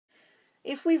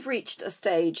If we've reached a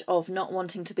stage of not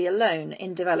wanting to be alone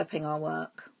in developing our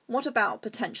work, what about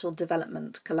potential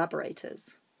development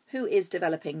collaborators? Who is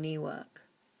developing new work?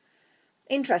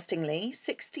 Interestingly,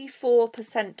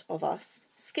 64% of us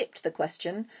skipped the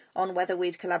question on whether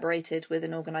we'd collaborated with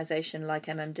an organisation like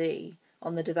MMD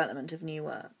on the development of new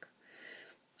work.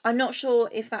 I'm not sure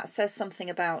if that says something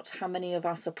about how many of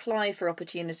us apply for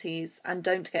opportunities and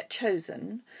don't get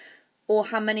chosen, or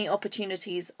how many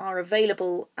opportunities are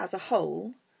available as a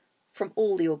whole from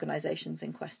all the organisations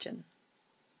in question.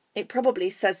 It probably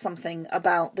says something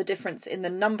about the difference in the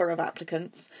number of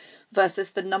applicants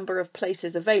versus the number of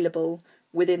places available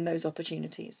within those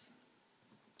opportunities.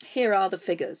 Here are the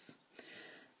figures.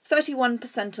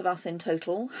 31% of us in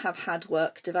total have had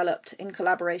work developed in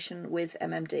collaboration with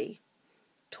MMD.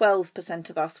 12%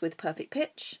 of us with Perfect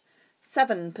Pitch,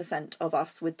 7% of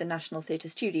us with the National Theatre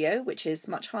Studio, which is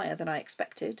much higher than I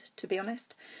expected, to be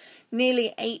honest,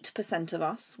 nearly 8% of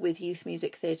us with Youth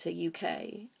Music Theatre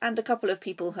UK, and a couple of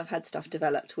people have had stuff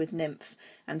developed with NYMF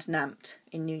and NAMT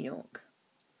in New York.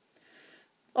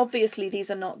 Obviously,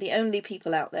 these are not the only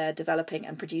people out there developing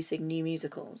and producing new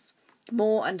musicals.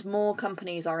 More and more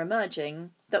companies are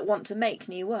emerging that want to make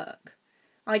new work.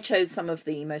 I chose some of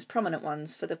the most prominent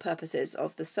ones for the purposes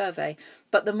of the survey,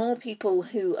 but the more people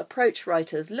who approach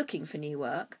writers looking for new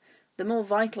work, the more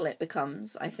vital it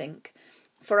becomes, I think,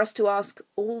 for us to ask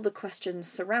all the questions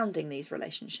surrounding these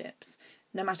relationships,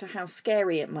 no matter how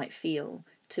scary it might feel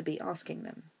to be asking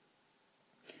them.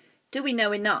 Do we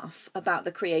know enough about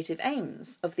the creative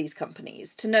aims of these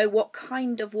companies to know what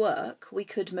kind of work we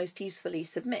could most usefully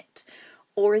submit,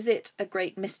 or is it a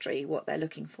great mystery what they're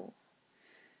looking for?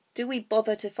 Do we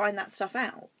bother to find that stuff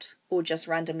out, or just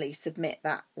randomly submit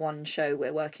that one show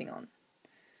we're working on?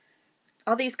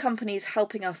 Are these companies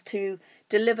helping us to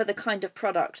deliver the kind of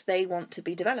product they want to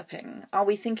be developing? Are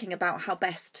we thinking about how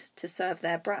best to serve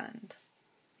their brand?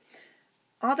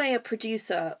 Are they a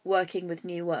producer working with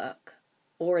new work,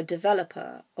 or a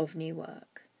developer of new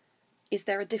work? Is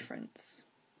there a difference?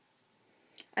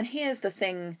 And here's the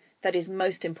thing that is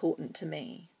most important to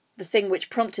me. The thing which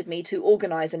prompted me to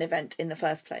organise an event in the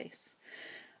first place.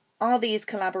 Are these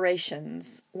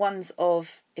collaborations ones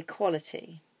of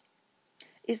equality?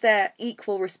 Is there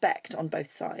equal respect on both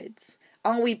sides?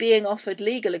 Are we being offered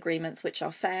legal agreements which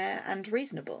are fair and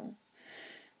reasonable?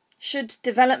 Should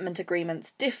development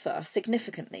agreements differ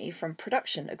significantly from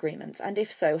production agreements, and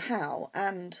if so, how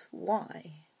and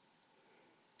why?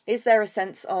 Is there a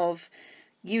sense of,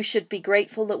 you should be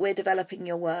grateful that we're developing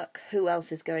your work, who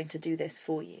else is going to do this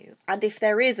for you? And if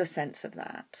there is a sense of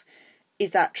that, is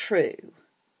that true?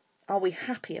 Are we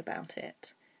happy about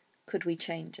it? Could we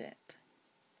change it?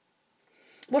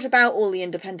 What about all the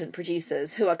independent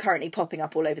producers who are currently popping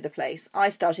up all over the place? I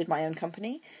started my own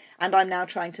company, and I'm now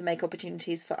trying to make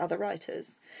opportunities for other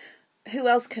writers. Who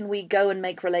else can we go and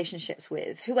make relationships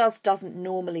with? Who else doesn't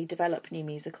normally develop new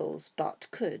musicals, but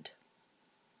could?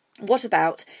 What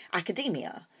about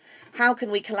academia? How can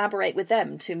we collaborate with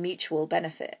them to mutual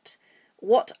benefit?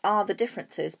 What are the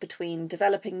differences between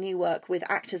developing new work with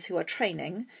actors who are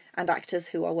training and actors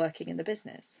who are working in the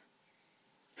business?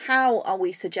 How are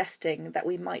we suggesting that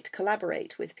we might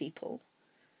collaborate with people?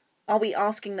 Are we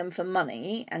asking them for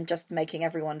money and just making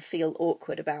everyone feel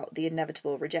awkward about the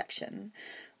inevitable rejection?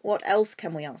 What else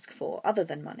can we ask for other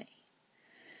than money?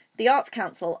 The Arts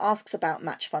Council asks about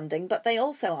match funding, but they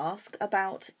also ask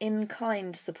about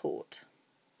in-kind support.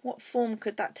 What form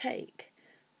could that take?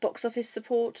 Box office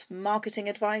support, marketing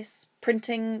advice,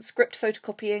 printing, script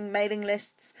photocopying, mailing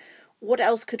lists? What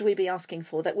else could we be asking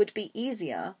for that would be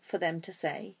easier for them to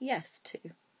say yes to?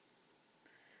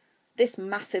 This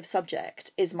massive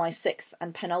subject is my sixth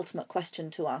and penultimate question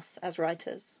to us as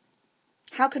writers.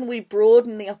 How can we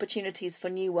broaden the opportunities for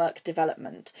new work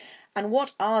development? And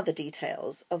what are the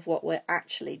details of what we're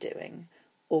actually doing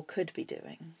or could be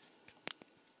doing?